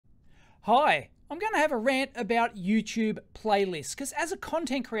Hi, I'm going to have a rant about YouTube playlists because as a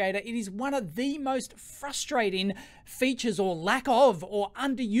content creator, it is one of the most frustrating features or lack of or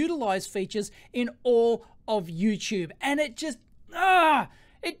underutilized features in all of YouTube. And it just,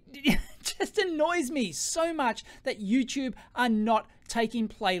 it just annoys me so much that YouTube are not taking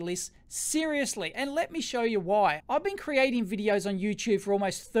playlists seriously. And let me show you why. I've been creating videos on YouTube for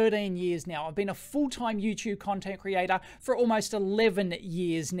almost 13 years now. I've been a full-time YouTube content creator for almost 11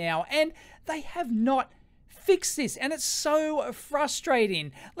 years now, and they have not fixed this, and it's so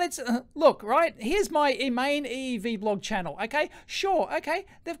frustrating. Let's look, right? Here's my main EEVblog channel, okay? Sure, okay,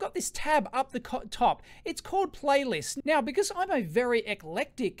 they've got this tab up the top. It's called Playlists. Now, because I'm a very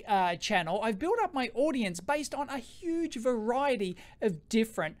eclectic channel, I've built up my audience based on a huge variety of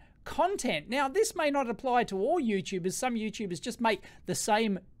different content. Now, this may not apply to all YouTubers. Some YouTubers just make the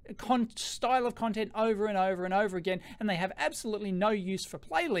same style of content over and over and over again, and they have absolutely no use for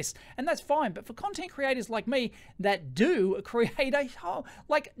playlists, and that's fine. But for content creators like me that do create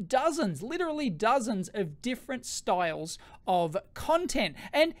like dozens, literally dozens of different styles of content,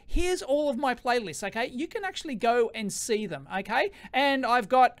 and here's all of my playlists, okay? You can actually go and see them, okay? And I've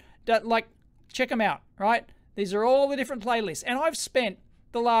got that, like, check them out, right? These are all the different playlists, and I've spent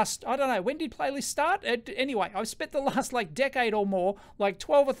the last, I don't know, when did playlists start? Anyway, I've spent the last like decade or more, like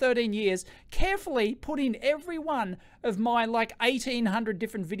 12 or 13 years, carefully putting every one of my like 1,800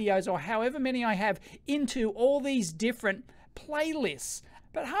 different videos or however many I have into all these different playlists.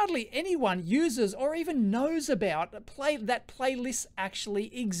 But hardly anyone uses or even knows about that playlists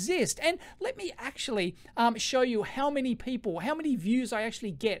actually exist. And let me actually show you how many people, how many views I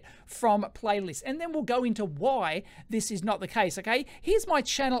actually get from playlists. And then we'll go into why this is not the case, okay? Here's my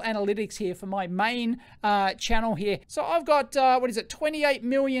channel analytics here for my main channel here. So I've got, 28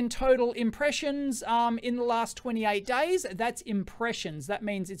 million total impressions in the last 28 days. That's impressions. That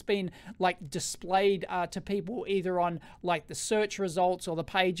means it's been like displayed to people either on like the search results or the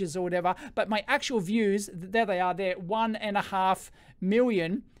pages or whatever, but my actual views, there they are, they're 1.5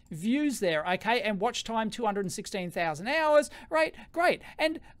 million views there, okay? And watch time 216,000 hours, right? Great.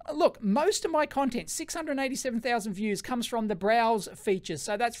 And look, most of my content, 687,000 views, comes from the browse features.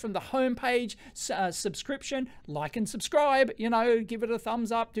 So that's from the homepage, subscription, like and subscribe, you know, give it a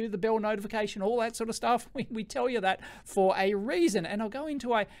thumbs up, do the bell notification, all that sort of stuff. We tell you that for a reason, and I'll go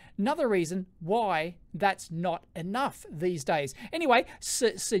into another reason why that's not enough these days. Anyway,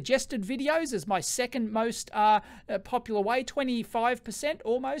 suggested videos is my second most popular way. 25%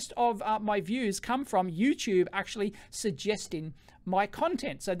 almost of my views come from YouTube actually suggesting my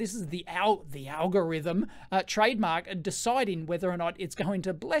content. So this is the algorithm trademark deciding whether or not it's going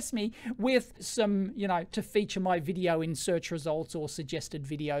to bless me with some, you know, to feature my video in search results or suggested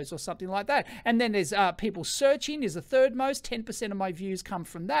videos or something like that. And then there's people searching is the third most. 10% of my views come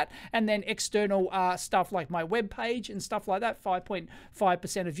from that. And then external stuff like my web page and stuff like that,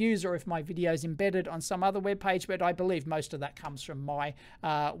 5.5% of views, or if my video is embedded on some other web page. But I believe most of that comes from my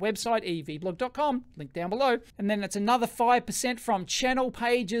website, eevblog.com, link down below. And then it's another 5% from channel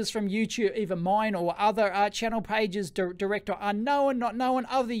pages from YouTube, either mine or other channel pages, direct or unknown, not known,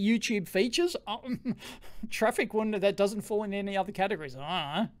 other YouTube features, traffic one that doesn't fall in any other categories.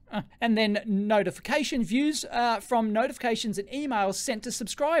 And then notification views from notifications and emails sent to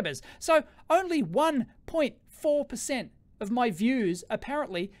subscribers. So only 1.4% of my views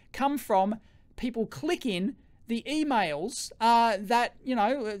apparently come from people clicking the emails that, you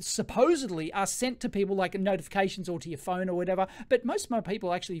know, supposedly are sent to people, like notifications or to your phone or whatever. But most of my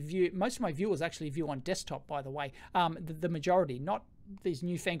viewers actually view on desktop, by the way. The majority, not these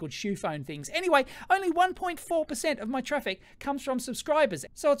newfangled shoe phone things. Anyway, only 1.4% of my traffic comes from subscribers.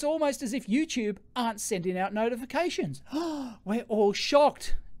 So it's almost as if YouTube aren't sending out notifications. We're all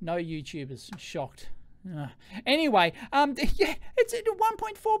shocked. No YouTubers shocked. Anyway, yeah, it's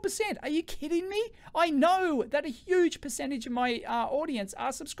 1.4%. Are you kidding me? I know that a huge percentage of my audience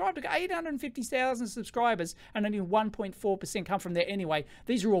are subscribed. I've got 850,000 subscribers, and only 1.4% come from there. Anyway,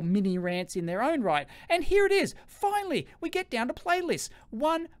 these are all mini rants in their own right. And here it is. Finally, we get down to playlists.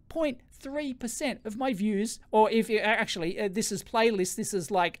 1.3% of my views, or if you actually, this is playlists, this is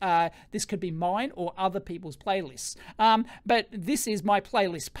like, this could be mine or other people's playlists. But this is my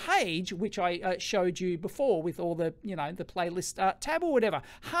playlist page, which I showed you before with all the, you know, the playlist tab or whatever.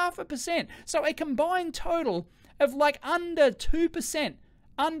 0.5%. So a combined total of like under 2%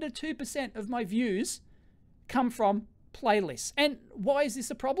 of my views come from playlists. And why is this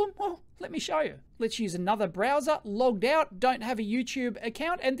a problem? Well, let me show you. Let's use another browser, logged out, don't have a YouTube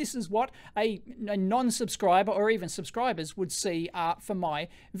account, and this is what a non-subscriber or even subscribers would see for my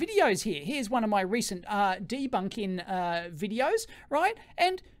videos here. Here's one of my recent debunking videos, right?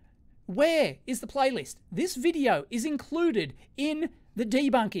 And Where is the playlist? This video is included in the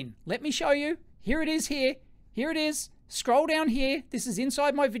debunking. Let me show you. Here it is here. Here it is. Scroll down here. This is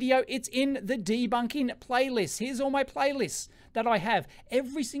inside my video. It's in the debunking playlist. Here's all my playlists that I have.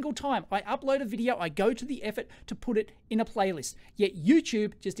 Every single time I upload a video, I go to the effort to put it in a playlist. Yet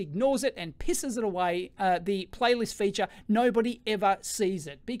YouTube just ignores it and pisses it away, the playlist feature. Nobody ever sees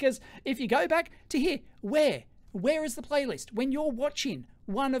it. Because if you go back to here, where is the playlist? When you're watching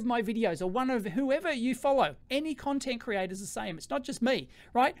one of my videos or one of whoever you follow, any content creator is the same. It's not just me,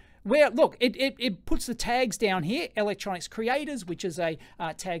 right? Where, look, it puts the tags down here, electronics creators, which is a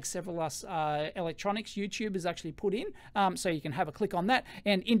tag several us electronics YouTube has actually put in. So you can have a click on that.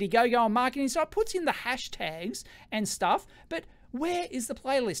 And Indiegogo and marketing. So it puts in the hashtags and stuff. But where is the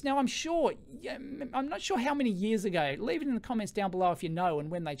playlist? Now, I'm not sure how many years ago. Leave it in the comments down below if you know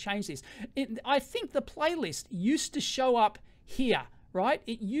and when they changed this. I think the playlist used to show up here, right?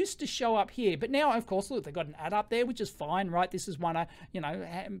 It used to show up here, but now, of course, look, they've got an ad up there, which is fine, right? This is one,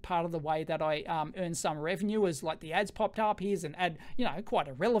 part of the way that I earn some revenue is like the ads popped up. Here's an ad, quite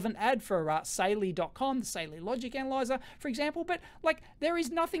a relevant ad for Saley.com, the Saley Logic Analyzer, for example. But like, there is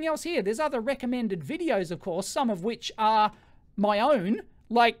nothing else here. There's other recommended videos, of course, some of which are my own,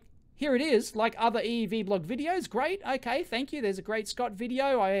 like here it is, like other EEVblog videos. Great, okay, thank you. There's a great Scott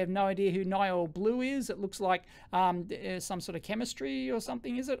video. I have no idea who Niall Blue is. It looks like some sort of chemistry or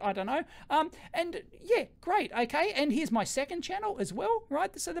something, is it? I don't know. And yeah, great, okay. And here's my second channel as well,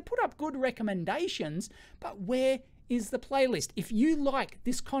 right? So they put up good recommendations, but where is the playlist? If you like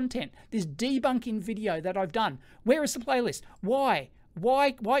this content, this debunking video that I've done, where is the playlist? Why?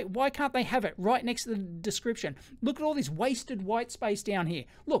 Why can't they have it right next to the description? Look at all this wasted white space down here.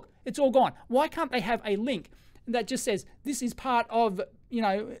 Look, it's all gone. Why can't they have a link that just says this is part of,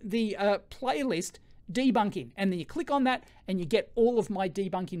 the playlist debunking, and then you click on that and you get all of my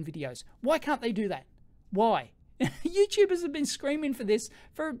debunking videos? Why can't they do that? Why? YouTubers have been screaming for this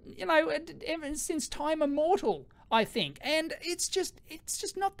for, ever since time immortal, I think, and it's just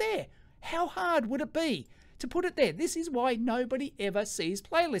not there. How hard would it be to put it there? This is why nobody ever sees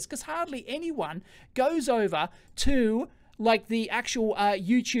playlists, because hardly anyone goes over to like the actual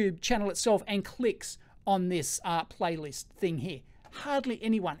YouTube channel itself and clicks on this playlist thing here. Hardly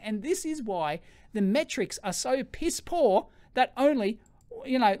anyone. And this is why the metrics are so piss poor that only,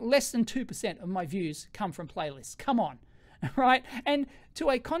 less than 2% of my views come from playlists. Come on. Right? And to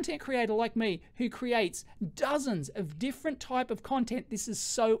a content creator like me who creates dozens of different type of content, this is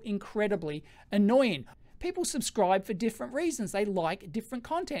so incredibly annoying. People subscribe for different reasons. They like different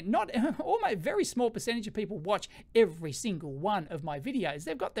content. Not almost a very small percentage of people watch every single one of my videos.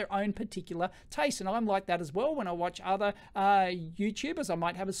 They've got their own particular taste, and I'm like that as well. When I watch other YouTubers, I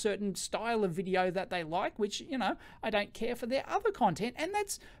might have a certain style of video that they like, which, I don't care for their other content, and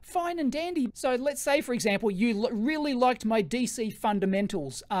that's fine and dandy. So let's say, for example, you really liked my DC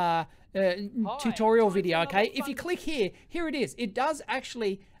fundamentals tutorial video, okay? If you click here it is. It does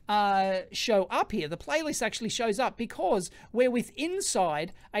actually show up here. The playlist actually shows up because we're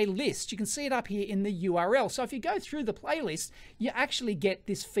inside a list. You can see it up here in the URL. So if you go through the playlist, you actually get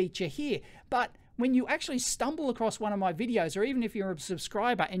this feature here. But when you actually stumble across one of my videos, or even if you're a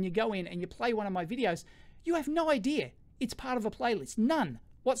subscriber and you go in and you play one of my videos, you have no idea it's part of a playlist. None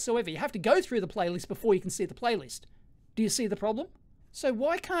whatsoever. You have to go through the playlist before you can see the playlist. Do you see the problem? So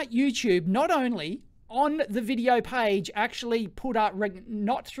why can't YouTube not only on the video page actually put up,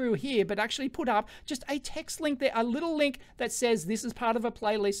 not through here, but actually put up just a text link there, a little link that says this is part of a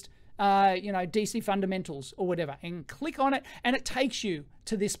playlist, DC fundamentals or whatever, and click on it and it takes you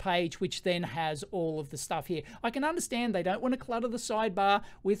to this page, which then has all of the stuff here. I can understand they don't want to clutter the sidebar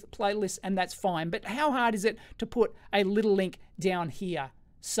with playlists, and that's fine, but how hard is it to put a little link down here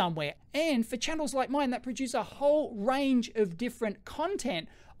somewhere? And for channels like mine that produce a whole range of different content,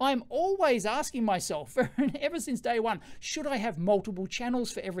 I'm always asking myself, ever since day one, should I have multiple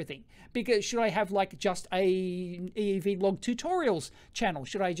channels for everything? Because should I have like just a EEVblog tutorials channel?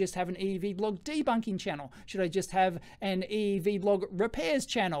 Should I just have an EEVblog debunking channel? Should I just have an EEVblog repairs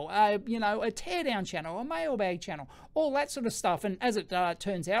channel? A teardown channel, a mailbag channel, all that sort of stuff. And as it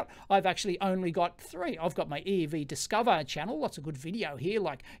turns out, I've actually only got 3. I've got my EEV Discover channel, lots of good video here,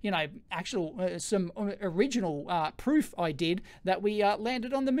 like, some original proof I did that we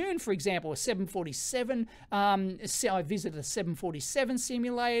landed on the moon, for example, a 747. I visited a 747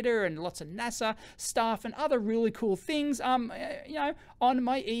 simulator and lots of NASA stuff and other really cool things, on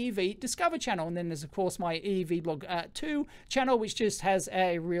my EEV Discover channel. And then there's, of course, my EEVblog 2 channel, which just has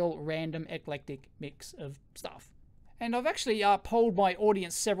a real random eclectic mix of stuff. And I've actually polled my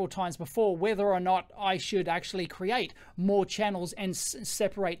audience several times before whether or not I should actually create more channels and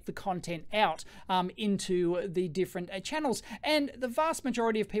separate the content out into the different channels. And the vast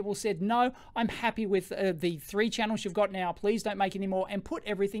majority of people said, no, I'm happy with the 3 channels you've got now. Please don't make any more and put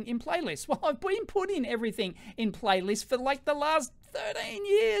everything in playlists. Well, I've been putting everything in playlists for like the last 13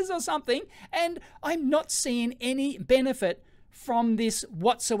 years or something, and I'm not seeing any benefit from this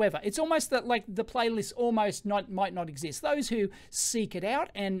whatsoever. It's almost that like the playlist almost might not exist. Those who seek it out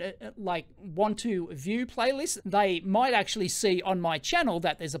and like want to view playlists, they might actually see on my channel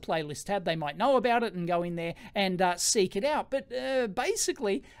that there's a playlist tab. They might know about it and go in there and seek it out. But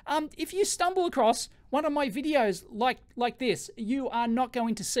basically, if you stumble across one of my videos like this, you are not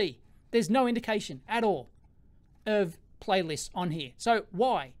going to see. There's no indication at all of playlists on here. So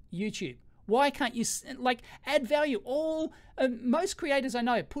why, YouTube? Why can't you like add value? Most creators I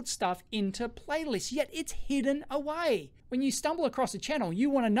know put stuff into playlists, yet it's hidden away. When you stumble across a channel, you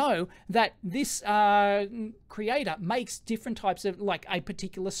want to know that this creator makes different types of like a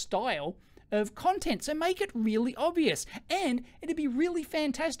particular style of content. So make it really obvious. And it'd be really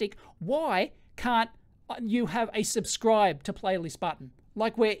fantastic. Why can't you have a subscribe to playlist button?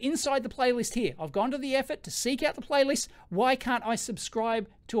 Like we're inside the playlist here. I've gone to the effort to seek out the playlist. Why can't I subscribe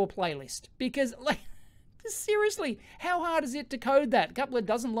to a playlist? Because like, seriously, how hard is it to code that? A couple of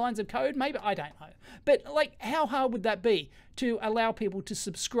dozen lines of code? Maybe, I don't know. But like, how hard would that be to allow people to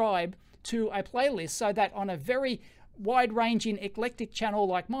subscribe to a playlist so that on a very wide-ranging, eclectic channel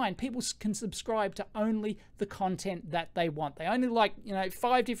like mine, people can subscribe to only the content that they want. They only like,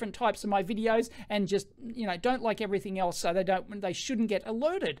 5 different types of my videos and just, don't like everything else, so they shouldn't get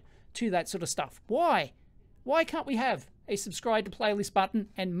alerted to that sort of stuff. Why? Why can't we have a subscribe to playlist button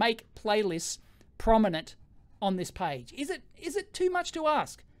and make playlists prominent on this page? Is it too much to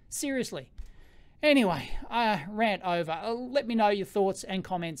ask? Seriously. Anyway, rant over. Let me know your thoughts and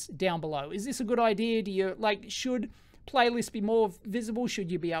comments down below. Is this a good idea? Do you should playlists be more visible?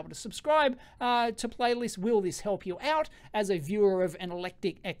 Should you be able to subscribe to playlists? Will this help you out as a viewer of an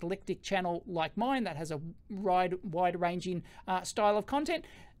eclectic channel like mine that has a wide-ranging style of content?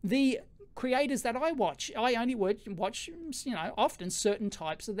 The creators that I watch, I only watch, often certain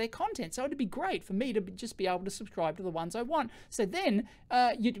types of their content. So it'd be great for me to just be able to subscribe to the ones I want. So then,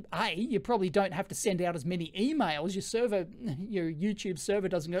 you probably don't have to send out as many emails. Your YouTube server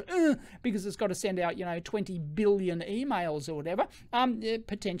doesn't go, because it's got to send out, 20 billion emails or whatever.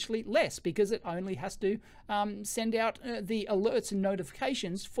 Potentially less, because it only has to send out the alerts and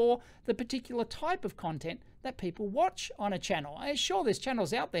notifications for the particular type of content that people watch on a channel. Sure, there's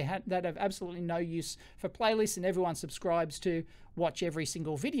channels out there that have absolutely no use for playlists and everyone subscribes to watch every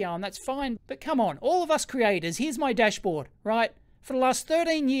single video, and that's fine. But come on, all of us creators, here's my dashboard, right? For the last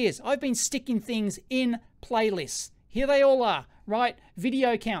 13 years, I've been sticking things in playlists. Here they all are, right?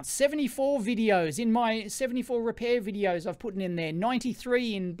 Video count, 74 videos in my 74 repair videos I've put in there,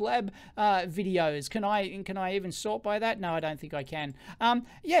 93 in EEVblab videos. Can I even sort by that? No, I don't think I can.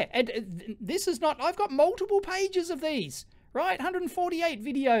 Yeah, and this is not, I've got multiple pages of these, right? 148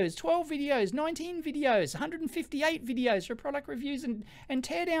 videos, 12 videos, 19 videos, 158 videos for product reviews and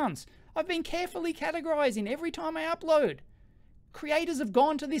teardowns. I've been carefully categorizing every time I upload. Creators have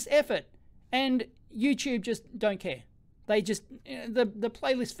gone to this effort and YouTube just don't care. They just, the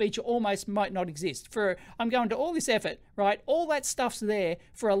playlist feature almost might not exist. I'm going to all this effort, right? All that stuff's there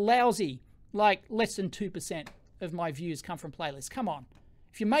for a lousy, like less than 2% of my views come from playlists. Come on.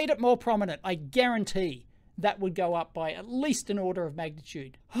 If you made it more prominent, I guarantee that would go up by at least an order of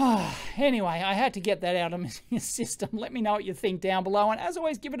magnitude. Anyway, I had to get that out of my system. Let me know what you think down below. And as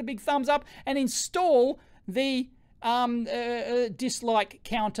always, give it a big thumbs up and install the dislike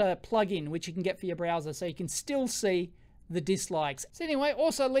counter plugin, which you can get for your browser, so you can still see the dislikes. So anyway,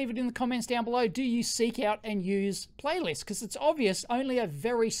 also leave it in the comments down below. Do you seek out and use playlists? Because it's obvious only a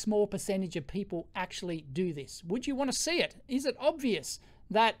very small percentage of people actually do this. Would you want to see it? Is it obvious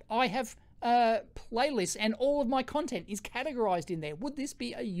that I have playlists and all of my content is categorized in there? Would this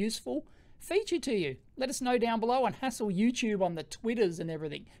be a useful feature to you? Let us know down below and hassle YouTube on the Twitters and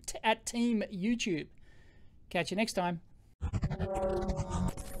everything at Team YouTube. Catch you next time.